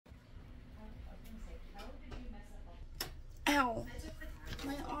Ow.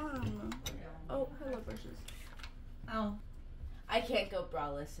 My arm. Oh, hello, brushes. Oh. I can't go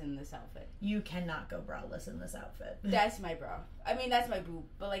braless in this outfit. You cannot go braless in this outfit. That's my bra. I mean, that's my boob,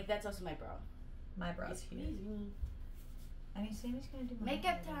 but like that's also my bra. My bra's huge. I mean, Sammy's gonna do my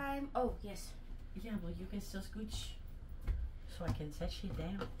Makeup time. Oh, yes. Yeah, well, you can still scooch so I can set shit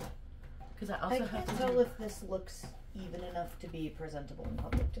down. Because I also have to tell if this looks even enough to be presentable in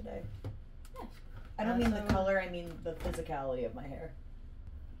public today. Yeah. I don't mean the color, I mean the physicality of my hair.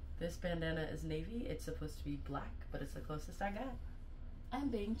 This bandana is navy. It's supposed to be black, but it's the closest I got. I'm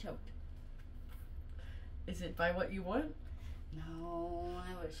being choked. Is it by what you want? No,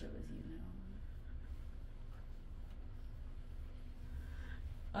 I wish it was you know.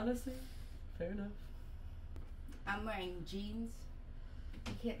 Honestly, fair enough. I'm wearing jeans.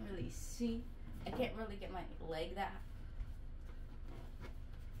 You can't really see. I can't really get my leg that.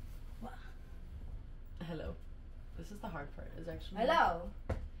 What? Hello. This is the hard part. Is actually. Hello.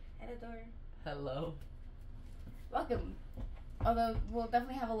 Editor. Hello. Welcome. Although we'll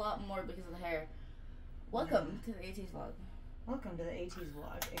definitely have a lot more because of the hair. Welcome to the ATEEZ vlog. Welcome to the ATEEZ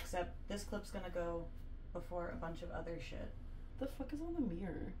vlog, except this clip's gonna go before a bunch of other shit. The fuck is on the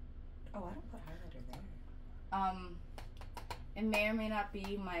mirror? Oh, I don't put highlighter there. It may or may not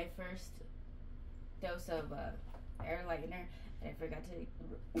be my first dose of hair lightener, and I forgot to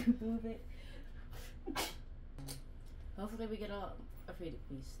remove it. Hopefully we get a free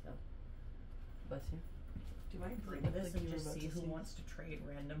piece though. Bless you. Do I bring this and just see who wants to trade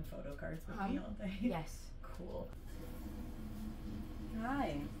random photo cards with me all day? Yes. Cool.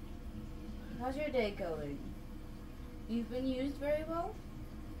 Hi. How's your day going? You've been used very well?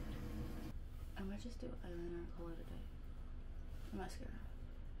 I might just do eyeliner, call it a day. Mascara.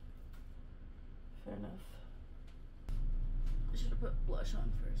 Fair enough. I should have put blush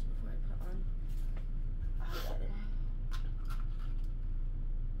on first before I put on highlighter.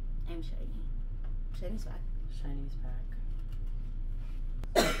 I'm shiny. Shiny's back. Shiny's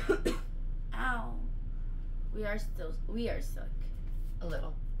back. Ow. We are stuck. A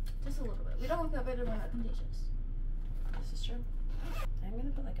little. Just a little bit. We don't look that bad and we're not contagious. This is true. I'm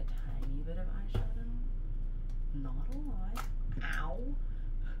gonna put like a tiny bit of eyeshadow. Not a lot. Ow.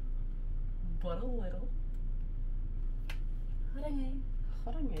 But a little. Harangay.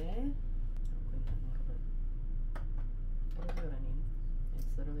 Harangay. I'll clean that a little bit. But I'll do what I need. It's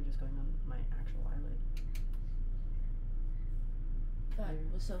literally just going on my actual eyelid. That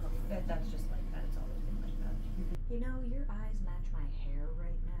was so helpful. That's just like that. It's always been like that. You know, your eyes match my hair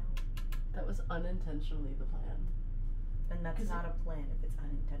right now. That was unintentionally the plan. And that's not a plan if it's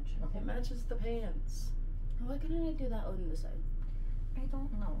unintentional. It matches the pants. Why couldn't I do that on the side? I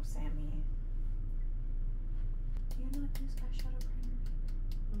don't know, Sammy. Do you not use eyeshadow primer?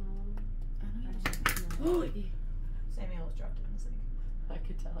 No. I know you do. Sammy almost dropped it in the sink. I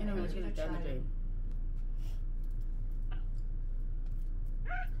could tell. You know, I we're was gonna gonna down the try drain.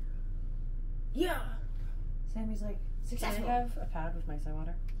 Yeah. Sammy's like, Can I successful. have a pad with micellar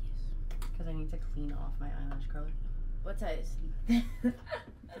water? Yes. Because I need to clean off my eyelash curler. What size?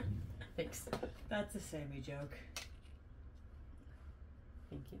 Thanks. That's a Sammy joke.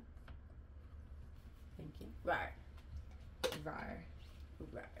 Thank you. Thank you. Rar. Rar.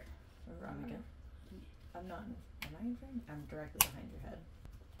 Rar. Rar. Okay. I'm not. Am I in frame? I'm directly behind your head.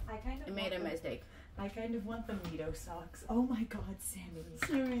 I kind of. I made a mistake. I kind of want the Mito socks. Oh my God, Sammy.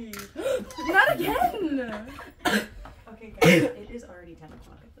 Sammy. Not again! Okay, guys, it is already 10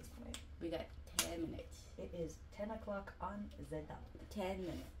 o'clock at this point. We got 10 minutes. It is 10 o'clock on the dot. 10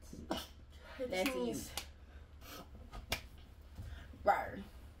 minutes. That's you. Rar.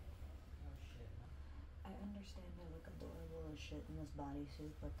 I understand I look adorable as shit in this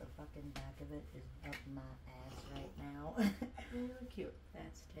bodysuit, but the fucking back of it is up my ass right now. You look cute.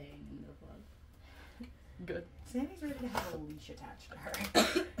 That's staying in the vlog. Good. Sammy's ready to have a leash attached to her.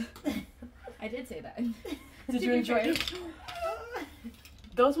 I did say that. Did you enjoy it?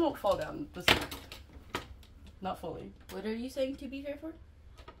 Those won't fall down this week. Not fully. What are you saying to be fair for?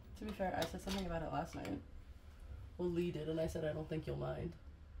 To be fair, I said something about it last night. Well, Lee did, and I said I don't think you'll mind.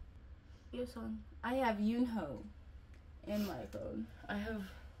 Yo, son. I have Yunho in my phone. I have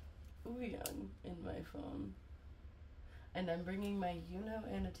Uyang in my phone. And I'm bringing my Yuno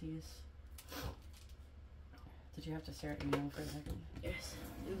and ATEEZ. Did you have to stare at Yuno for a second? Yes,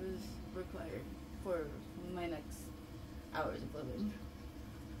 it was required for my next hours of living.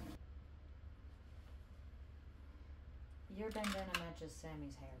 Your bandana matches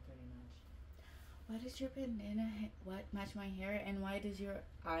Sammy's hair pretty much. Why does your bandana match my hair, and why does your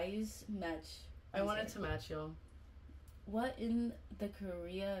eyes match? I wanted to match y'all. What in the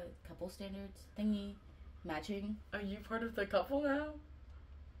Korea couple standards thingy Matching. Are you part of the couple now?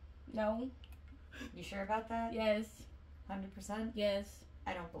 No. You sure about that? Yes. 100%? Yes.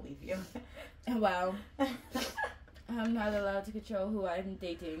 I don't believe you. Wow. I'm not allowed to control who I'm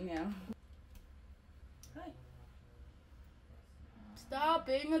dating now. Hi. Stop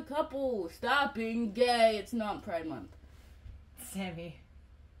being a couple. Stop being gay. It's not Pride Month. Sammy,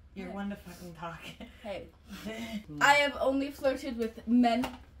 you're one to fucking talk. Hey. I have only flirted with men.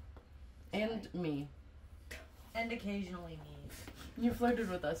 And me. And occasionally me. You flirted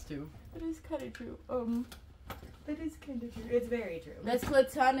with us too. That is kind of true. That is kind of true. It's very true. That's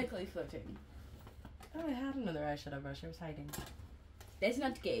platonically flirting. Oh, I had another eyeshadow brush. I was hiding. That's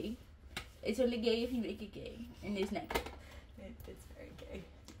not gay. It's only gay if you make it gay. And it's not gay. It's very gay.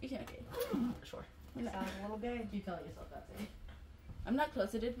 It's not gay. Sure. Sounds a little gay. You telling yourself that, Sadie? I'm not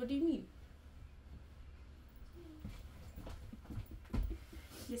closeted. What do you mean?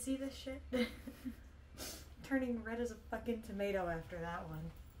 You see this shit? Turning red as a fucking tomato after that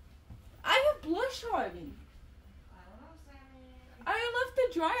one. I have blush on. I don't know, Sammy. I left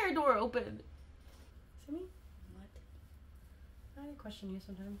the dryer door open. Sammy? What? I question you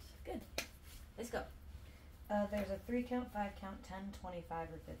sometimes. Good. Let's go. There's a 3 count, 5 count, 10, 25,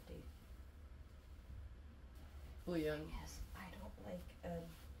 or 50. Oh, yeah. Yes, I don't like,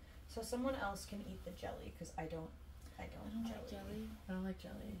 so someone else can eat the jelly, because I don't like jelly. I don't like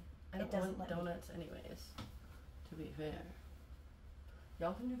jelly. I It don't doesn't want let me. donuts anyways. To be fair.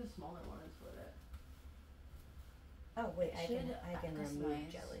 Y'all can do the smaller ones with it. Oh, wait, I Should can remove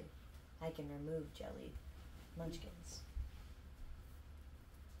customize. jelly. I can remove jelly. Munchkins.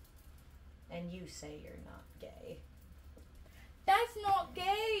 And you say you're not gay. That's not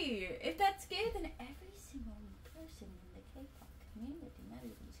gay. If that's gay, then every single person in the K-pop community, not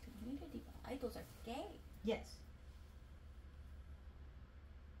even this community, but idols are gay. Yes.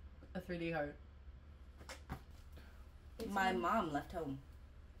 A 3D heart. My mom left home.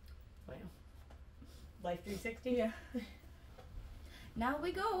 Wow. Life 360? Yeah. Now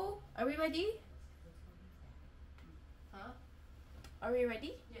we go. Are we ready? Huh? Are we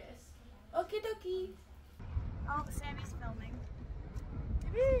ready? Yes. Okie dokie. Oh, Sammy's filming.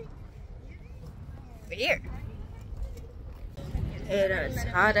 We're here. It is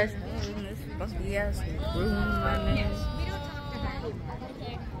hot as in this funky ass room. My name. We don't talk to her.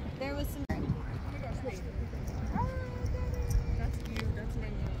 There was some.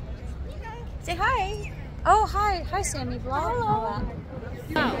 Say hi. Oh, hi. Hi, Sammy. Vlog. Hello.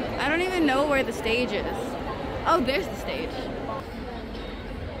 Oh, I don't even know where the stage is. Oh, there's the stage.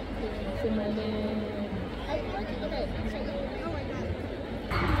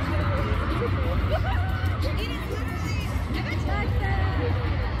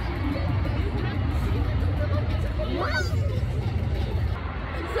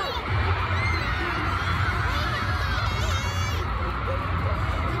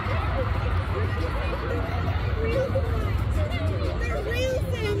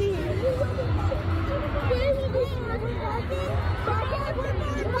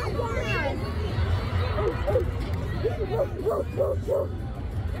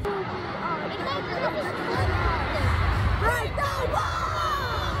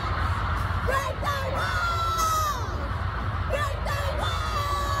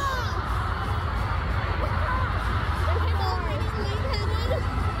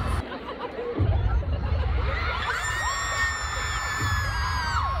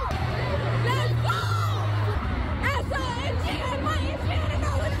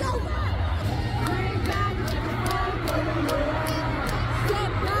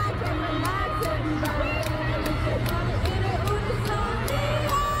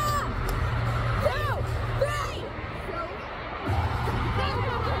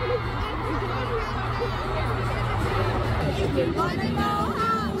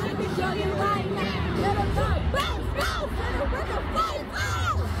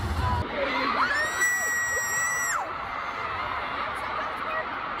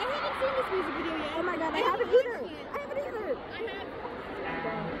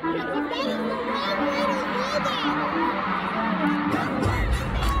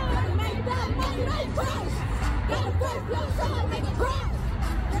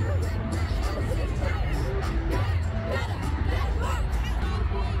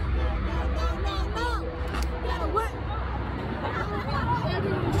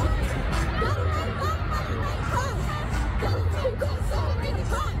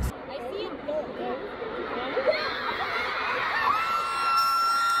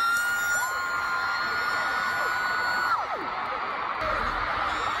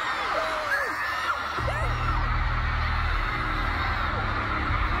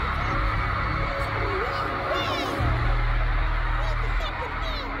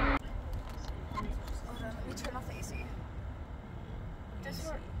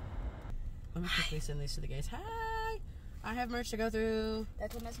 send these to the guys. Hi! I have merch to go through.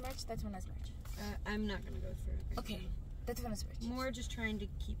 That one has merch. That one has merch. I'm not gonna go through it. Okay. That one has merch. More just trying to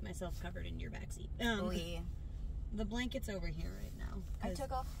keep myself covered in your backseat. Oh yeah. The blanket's over here right now. I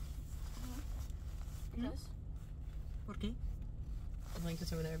took off. Because? ¿Por qué? The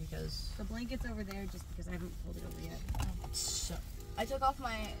blanket's over there because... The blanket's over there just because I haven't pulled it over yet. So, I took off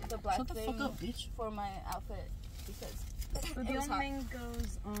the black shut the thing fuck up, bitch. for my outfit because The it was hot. filming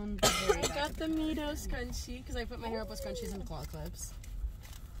goes on the very I back got of the Mito scrunchie because I put my hair up with scrunchies and claw clips.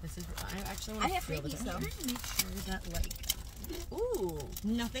 This is... I actually want I to have feel the freebies texture. though. I'm trying to make sure that, like, Ooh.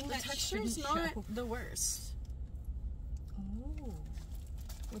 nothing The that texture's shouldn't not show. the worst. Ooh.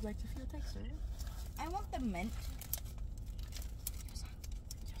 Would like to feel texture. I want the mint.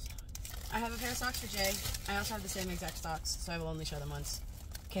 I have a pair of socks for Jay. I also have the same exact socks, so I will only show them once.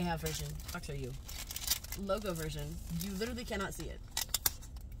 K-Have version. Socks are you. Logo version. You literally cannot see it.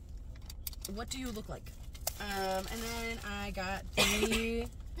 What do you look like? And then I got the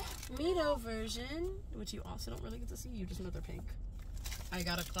Mito version, which you also don't really get to see. You just know they're pink. I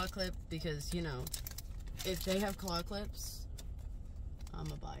got a claw clip because, you know, if they have claw clips, I'm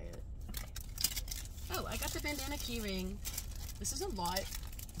gonna buy it. Oh, I got the bandana keyring. This is a lot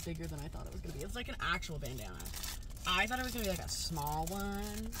bigger than I thought it was gonna be. It's like an actual bandana. I thought it was gonna be like a small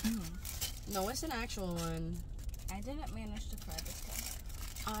one. No, it's an actual one. I didn't manage to try this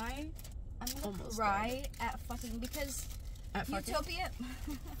one. I'm gonna Almost cry at fucking because At fucking Utopia.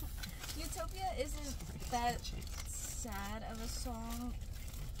 Utopia isn't that sad of a song.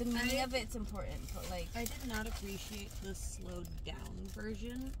 The meaning of it's important, but like I did not appreciate the slowed down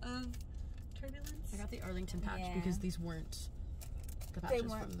version of Turbulence. I got the Arlington patch Yeah. because these weren't the They patches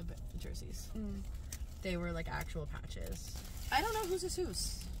weren't. from the jerseys. Mm. They were like actual patches. I don't know whose is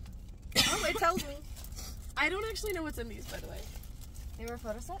whose. Oh, it tells me. I don't actually know what's in these, by the way. they were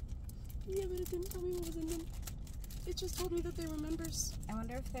photo set. Yeah, but it didn't tell me what was in them. It just told me that they were members. I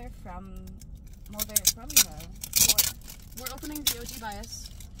wonder if they're from. Well, they're from the sport. We're opening the OG bias.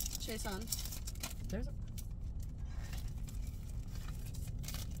 Chase on. There's a...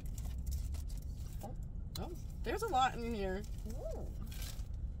 Oh, there's a lot in here. Ooh.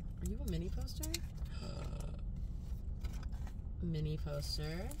 Are you a mini poster? Mini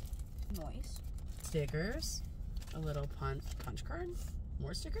poster. Noise. Stickers. A little punch card.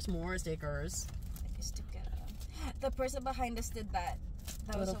 More stickers. More stickers. Like a sticker. The person behind us did that.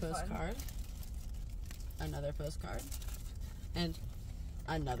 That A was little so fun. postcard. Another postcard. And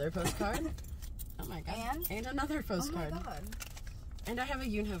another postcard. Oh my god. And? Another postcard. Oh my god. And I have a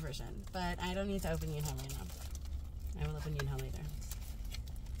Yunho version, but I don't need to open Yunho right now. I will open Yunho later.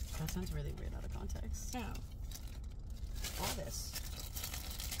 That sounds really weird out of context. So, All this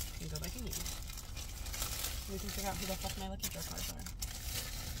can go back in here. We can figure out who the fuck my lucky draw cards are.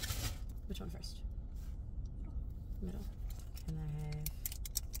 Which one first? Middle. Can I have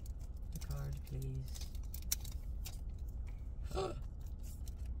the card, please?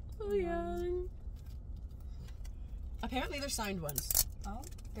 Oh yeah. Apparently they're signed ones. Oh,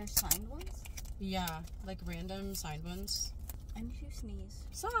 they're signed ones? Yeah, like random signed ones. I need to sneeze.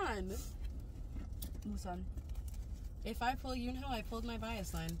 Son! Musan. If I pull Yunho, I pulled my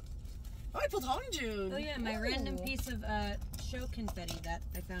bias line. Oh, I pulled Hongjun! oh yeah, my random piece of show confetti that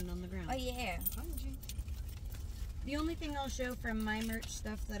I found on the ground. Oh yeah. Hongjun. The only thing I'll show from my merch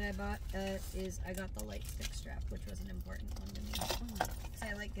stuff that I bought is I got the light stick strap, which was an important one to me. Because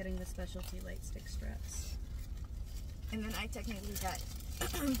I like getting the specialty light stick straps. And then I technically got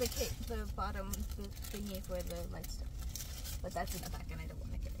the bottom thingy for the light stick. But that's in the back and I don't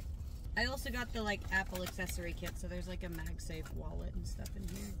want to get it. I also got the like Apple accessory kit, so there's like a MagSafe wallet and stuff in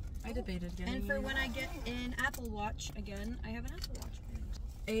here. I debated getting And for you. when I get an Apple Watch again, I have an Apple Watch.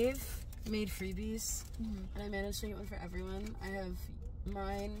 Ave made freebies, and I managed to get one for everyone. I have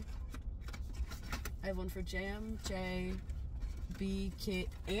mine. I have one for Jam, Jay, B, Kit,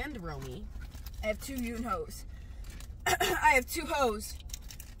 and Romy. I have 2 Yunhos. I have 2 hoes.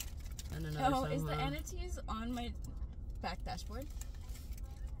 And another Oh, is the Soho. ATEEZ on my back dashboard?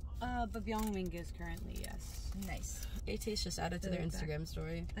 But Byungwing is currently, yes. Nice. ATEEZ just added to their The back. Instagram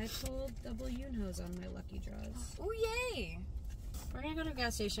story. I pulled double Yunhos on my lucky draws. Oh yay! We're gonna go to a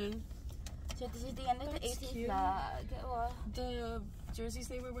gas station. So this is the end of the That's 18th cute. vlog. The jerseys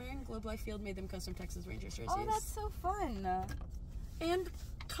they were wearing, Globe Life Field made them custom Texas Rangers jerseys. Oh, that's so fun. And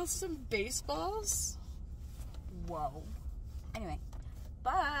custom baseballs. Whoa. Anyway,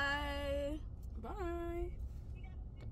 bye. Bye.